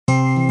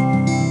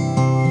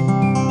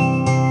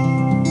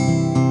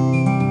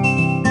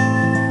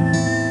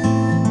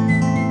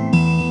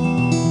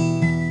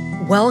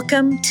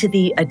Welcome to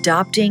the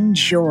Adopting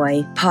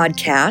Joy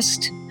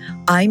podcast.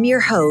 I'm your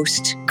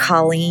host,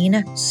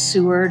 Colleen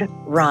Seward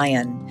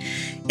Ryan.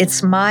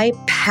 It's my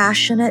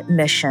passionate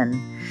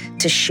mission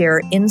to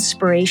share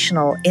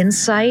inspirational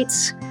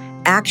insights,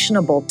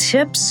 actionable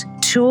tips,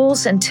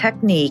 tools, and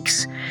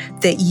techniques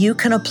that you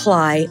can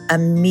apply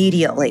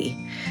immediately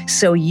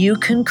so you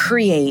can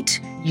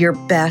create your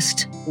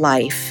best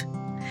life.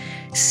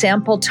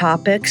 Sample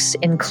topics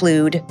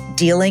include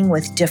dealing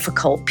with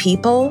difficult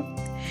people,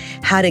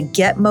 how to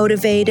get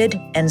motivated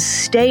and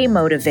stay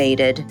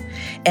motivated,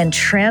 and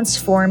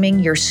transforming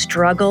your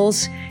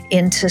struggles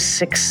into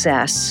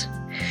success.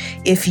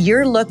 If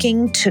you're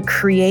looking to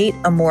create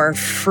a more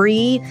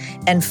free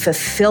and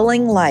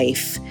fulfilling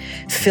life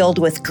filled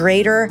with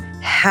greater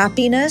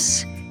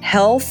happiness,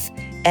 health,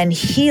 and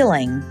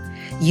healing,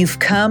 you've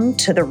come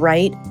to the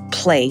right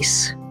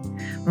place.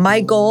 My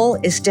goal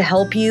is to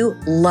help you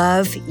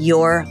love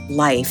your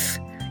life.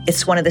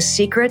 It's one of the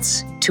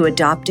secrets to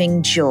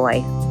adopting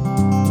joy.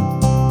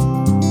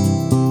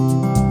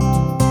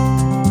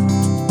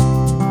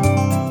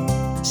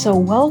 So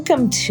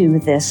welcome to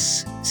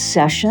this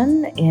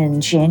session in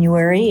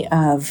January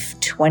of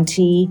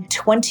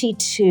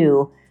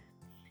 2022.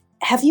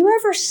 Have you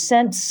ever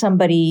sent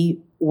somebody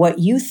what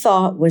you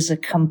thought was a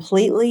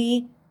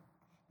completely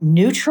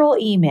neutral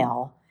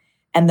email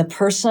and the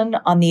person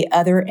on the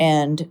other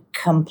end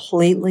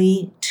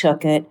completely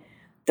took it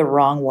the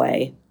wrong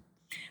way?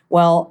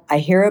 Well, I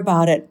hear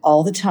about it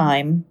all the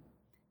time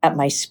at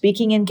my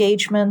speaking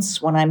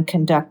engagements, when I'm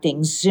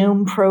conducting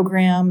Zoom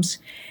programs,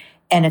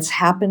 and it's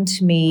happened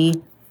to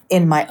me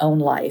in my own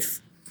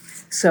life.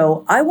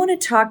 So I want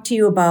to talk to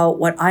you about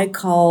what I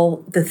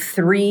call the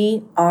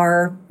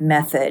 3R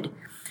method: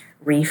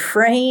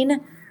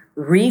 refrain,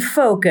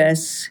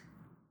 refocus,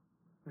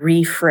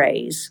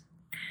 rephrase.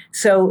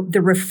 So the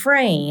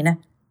refrain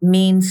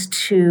means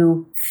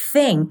to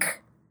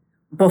think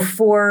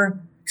before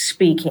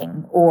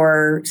speaking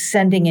or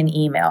sending an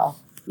email.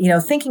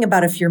 Thinking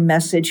about if your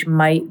message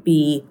might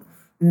be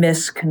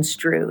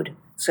misconstrued.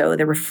 So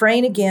the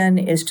refrain again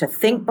is to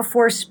think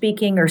before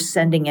speaking or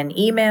sending an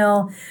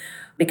email,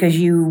 because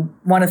you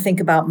want to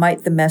think about,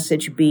 might the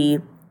message be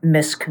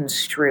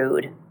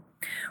misconstrued?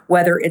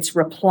 Whether it's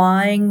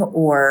replying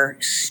or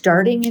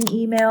starting an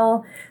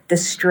email, the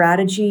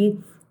strategy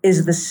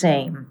is the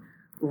same.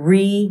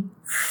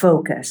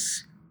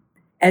 Refocus,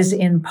 as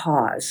in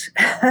pause.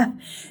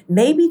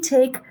 Maybe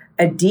take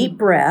a deep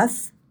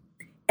breath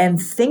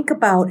and think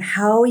about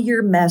how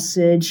your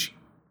message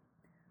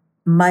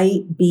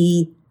might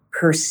be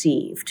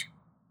perceived.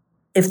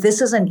 If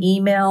this is an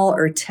email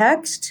or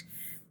text,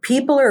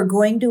 people are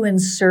going to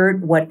insert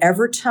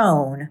whatever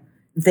tone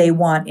they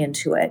want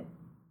into it.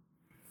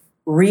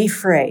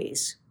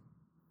 Rephrase.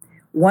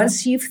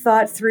 Once you've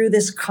thought through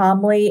this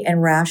calmly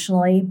and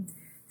rationally,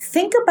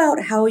 think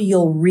about how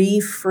you'll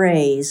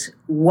rephrase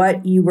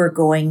what you were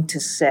going to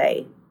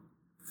say.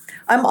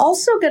 I'm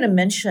also going to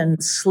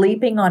mention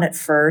sleeping on it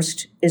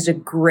first is a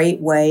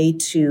great way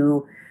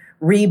to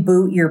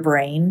reboot your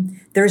brain.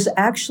 There's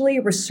actually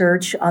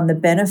research on the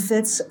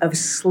benefits of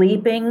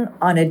sleeping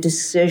on a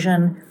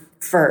decision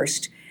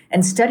first.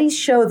 And studies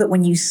show that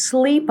when you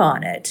sleep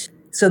on it,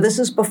 so this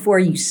is before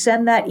you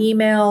send that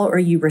email or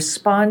you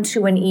respond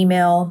to an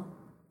email,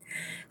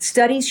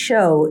 studies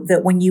show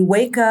that when you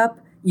wake up,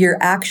 you're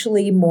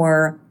actually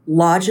more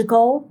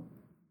logical,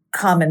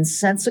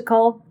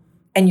 commonsensical,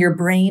 and your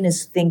brain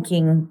is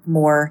thinking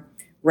more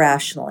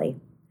rationally.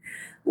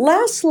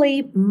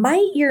 Lastly,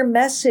 might your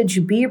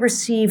message be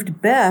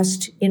received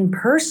best in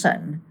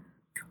person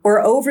or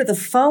over the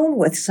phone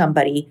with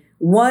somebody,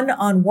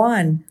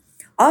 one-on-one?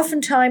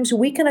 Oftentimes,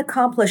 we can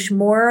accomplish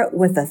more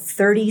with a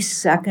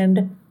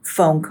 30-second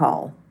phone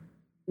call.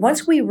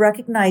 Once we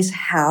recognize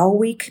how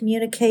we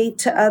communicate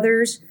to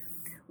others,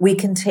 we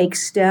can take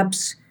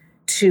steps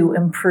to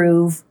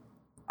improve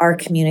our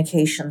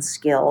communication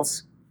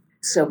skills.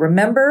 So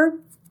remember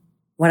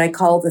what I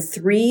call the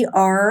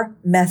 3R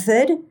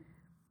method: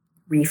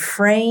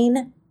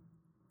 refrain,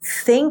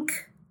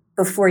 think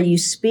before you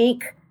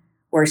speak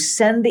or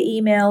send the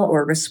email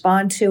or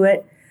respond to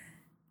it,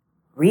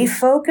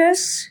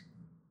 refocus,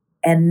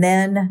 and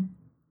then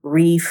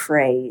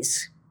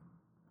rephrase.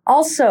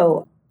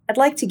 Also, I'd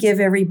like to give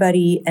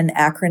everybody an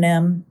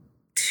acronym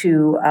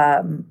to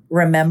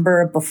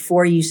remember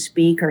before you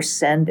speak or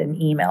send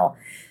an email.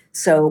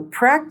 So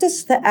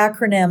practice the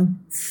acronym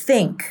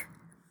THINK.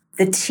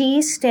 The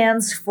T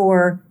stands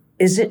for,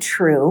 is it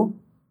true?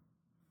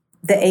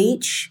 The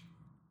H,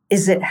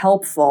 is it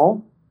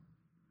helpful?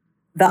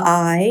 The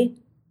I,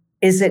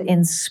 is it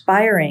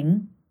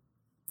inspiring?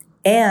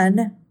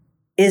 N,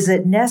 is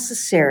it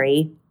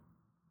necessary?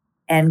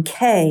 And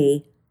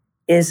K,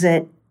 is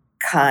it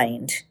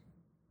kind?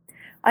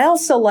 I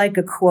also like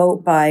a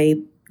quote by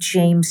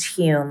James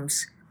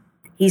Humes.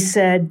 He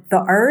said, "The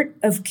art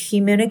of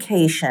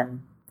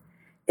communication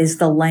is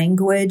the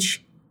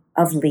language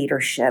of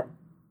leadership."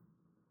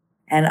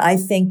 And I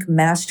think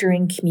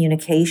mastering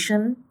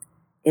communication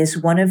is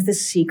one of the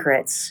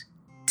secrets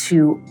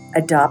to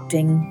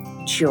adopting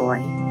joy.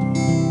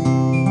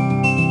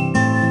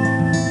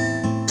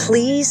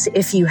 Please,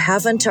 if you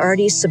haven't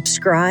already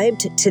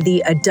subscribed to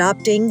the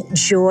Adopting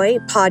Joy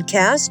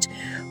podcast,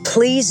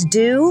 please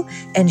do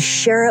and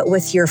share it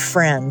with your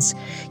friends.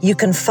 You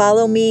can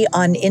follow me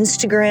on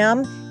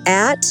Instagram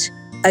at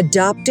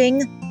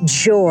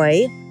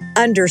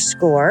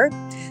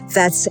adoptingjoy_.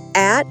 That's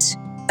at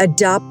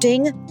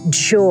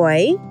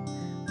adoptingjoy,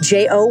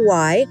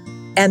 JOY,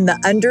 and the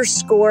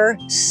underscore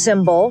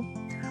symbol.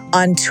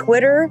 On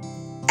Twitter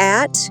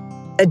at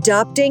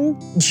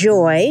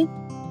adoptingjoy.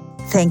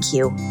 Thank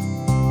you.